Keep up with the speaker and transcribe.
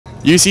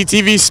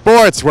UCTV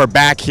Sports, we're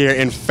back here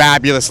in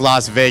fabulous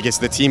Las Vegas,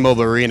 the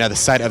T-Mobile Arena, the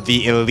site of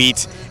the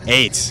Elite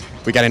Eight.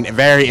 We got a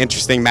very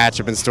interesting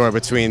matchup in store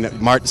between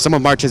some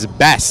of March's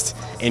best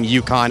in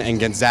UConn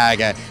and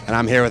Gonzaga, and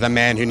I'm here with a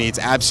man who needs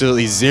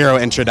absolutely zero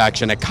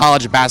introduction, a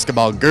college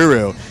basketball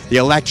guru, the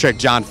electric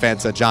John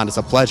Fanta. John, it's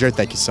a pleasure.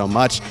 Thank you so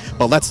much.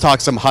 But let's talk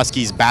some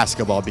Huskies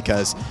basketball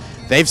because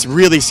they've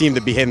really seemed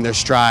to be hitting their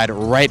stride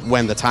right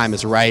when the time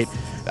is right.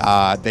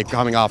 They're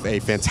coming off a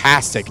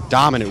fantastic,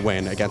 dominant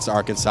win against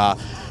Arkansas.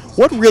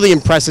 What really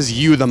impresses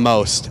you the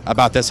most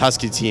about this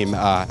Husky team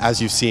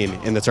as you've seen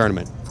in the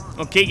tournament?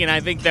 Well, Keegan, I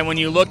think that when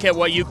you look at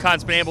what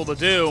UConn's been able to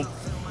do,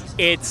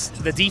 it's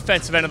the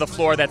defensive end of the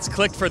floor that's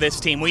clicked for this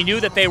team. We knew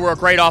that they were a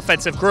great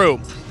offensive group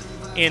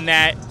in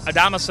that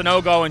Adama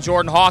Sanogo and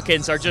Jordan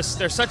Hawkins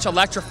they're such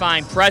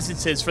electrifying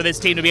presences for this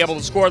team to be able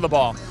to score the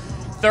ball.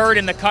 Third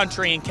in the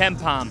country in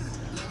KenPom.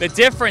 The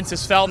difference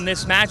is felt in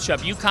this matchup.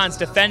 UConn's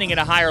defending at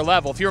a higher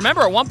level. If you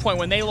remember at one point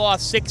when they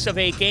lost 6 of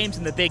 8 games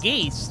in the Big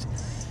East,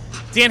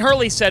 Dan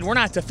Hurley said, we're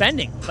not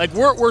defending. Like,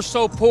 we're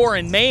so poor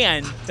in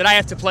man that I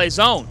have to play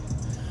zone.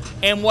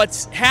 And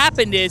what's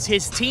happened is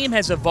his team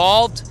has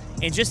evolved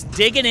in just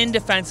digging in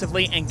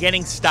defensively and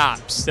getting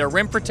stops. Their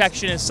rim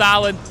protection is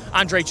solid.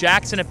 Andre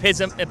Jackson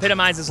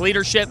epitomizes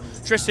leadership.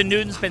 Tristan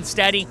Newton's been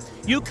steady.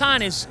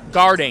 UConn is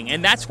guarding,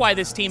 and that's why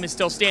this team is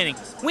still standing.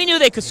 We knew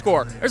they could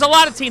score. There's a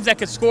lot of teams that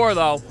could score,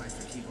 though.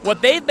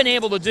 What they've been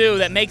able to do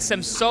that makes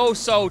them so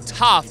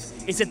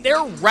tough is that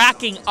they're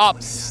racking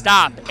up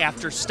stop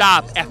after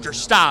stop after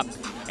stop,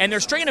 and they're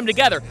stringing them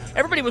together.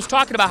 Everybody was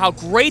talking about how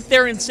great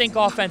they're in sync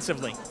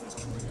offensively.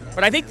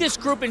 But I think this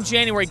group in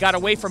January got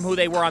away from who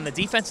they were on the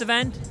defensive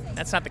end.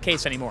 That's not the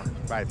case anymore.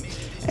 Right.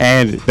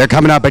 And they're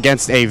coming up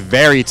against a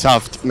very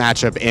tough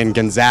matchup in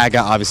Gonzaga,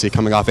 obviously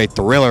coming off a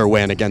thriller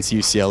win against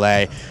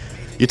UCLA.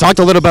 You talked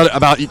a little bit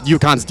about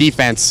UConn's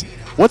defense.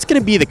 What's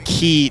going to be the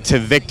key to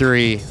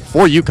victory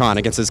for UConn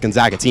against this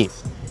Gonzaga team?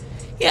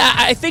 Yeah,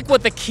 I think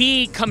what the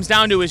key comes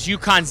down to is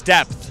UConn's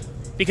depth,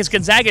 because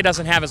Gonzaga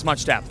doesn't have as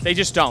much depth. They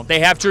just don't. They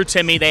have Drew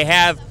Timme. They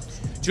have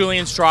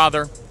Julian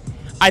Strother.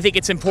 I think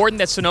it's important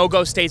that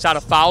Sanogo stays out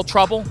of foul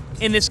trouble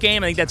in this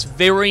game. I think that's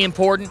very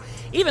important.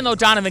 Even though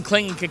Donovan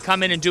Clingan can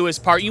come in and do his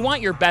part, you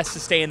want your best to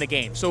stay in the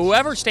game. So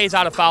whoever stays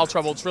out of foul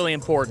trouble, it's really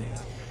important.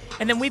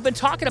 And then we've been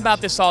talking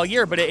about this all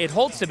year, but it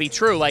holds to be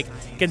true. Like,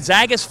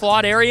 Gonzaga's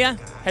flawed area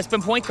has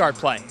been point guard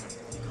play.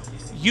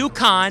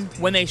 UConn,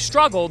 when they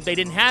struggled, they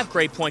didn't have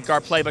great point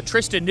guard play, but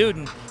Tristan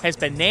Newton has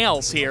been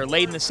nails here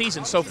late in the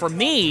season. So for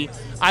me,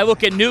 I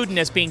look at Newton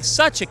as being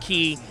such a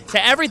key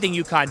to everything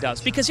UConn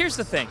does. Because here's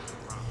the thing.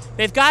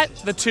 They've got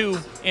the 2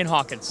 in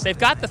Hawkins. They've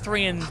got the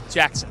 3 in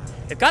Jackson.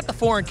 They've got the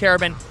 4 in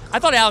Karaban. I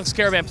thought Alex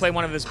Karaban played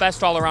one of his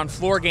best all-around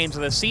floor games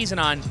of the season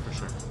on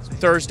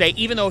Thursday,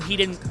 even though he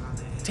didn't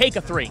take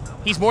a 3.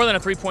 He's more than a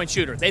 3-point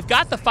shooter. They've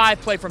got the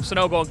 5 play from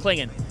Sanogo and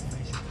Clingan.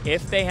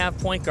 If they have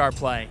point guard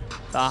play,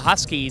 the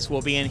Huskies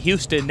will be in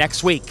Houston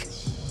next week.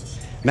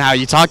 Now,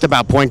 you talked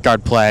about point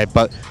guard play,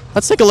 but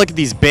let's take a look at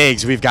these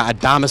bigs. We've got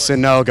Adama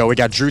Sanogo. We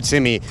got Drew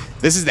Timme.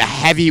 This is the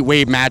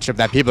heavyweight matchup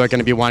that people are going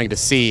to be wanting to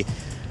see.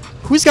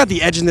 Who's got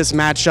the edge in this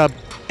matchup,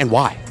 and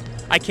why?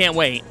 I can't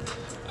wait.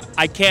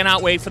 I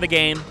cannot wait for the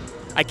game.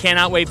 I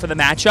cannot wait for the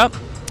matchup.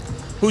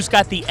 Who's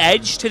got the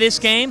edge to this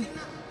game?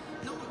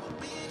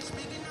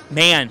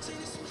 Man,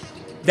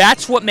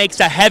 that's what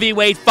makes a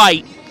heavyweight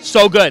fight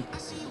so good.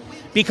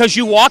 Because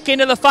you walk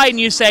into the fight and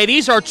you say,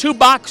 these are 2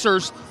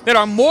 boxers that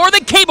are more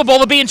than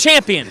capable of being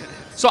champion.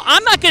 So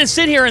I'm not going to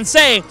sit here and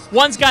say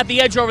one's got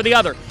the edge over the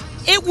other.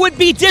 It would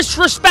be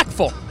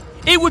disrespectful.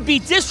 It would be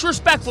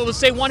disrespectful to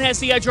say one has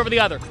the edge over the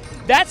other.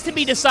 That's to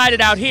be decided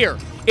out here.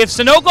 If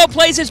Sanogo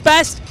plays his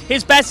best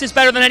is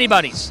better than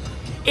anybody's.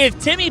 If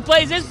Timme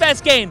plays his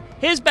best game,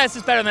 his best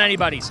is better than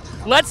anybody's.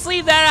 Let's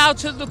leave that out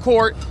to the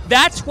court.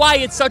 That's why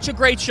it's such a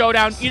great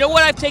showdown. You know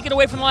what I've taken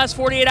away from the last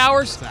 48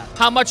 hours?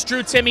 How much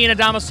Drew Timme and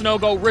Adama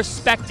Sanogo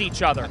respect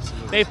each other.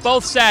 They've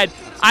both said,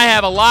 I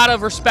have a lot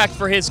of respect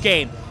for his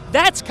game.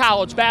 That's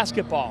college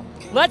basketball.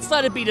 Let's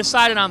let it be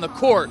decided on the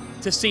court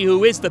to see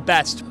who is the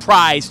best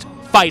prized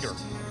fighter.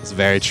 It's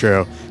very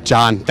true.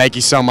 John, thank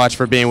you so much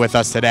for being with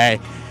us today.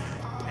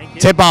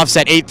 Tip-offs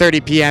at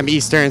 8:30 p.m.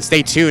 Eastern.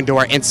 Stay tuned to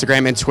our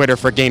Instagram and Twitter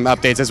for game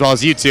updates, as well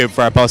as YouTube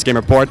for our post-game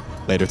report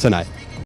later tonight.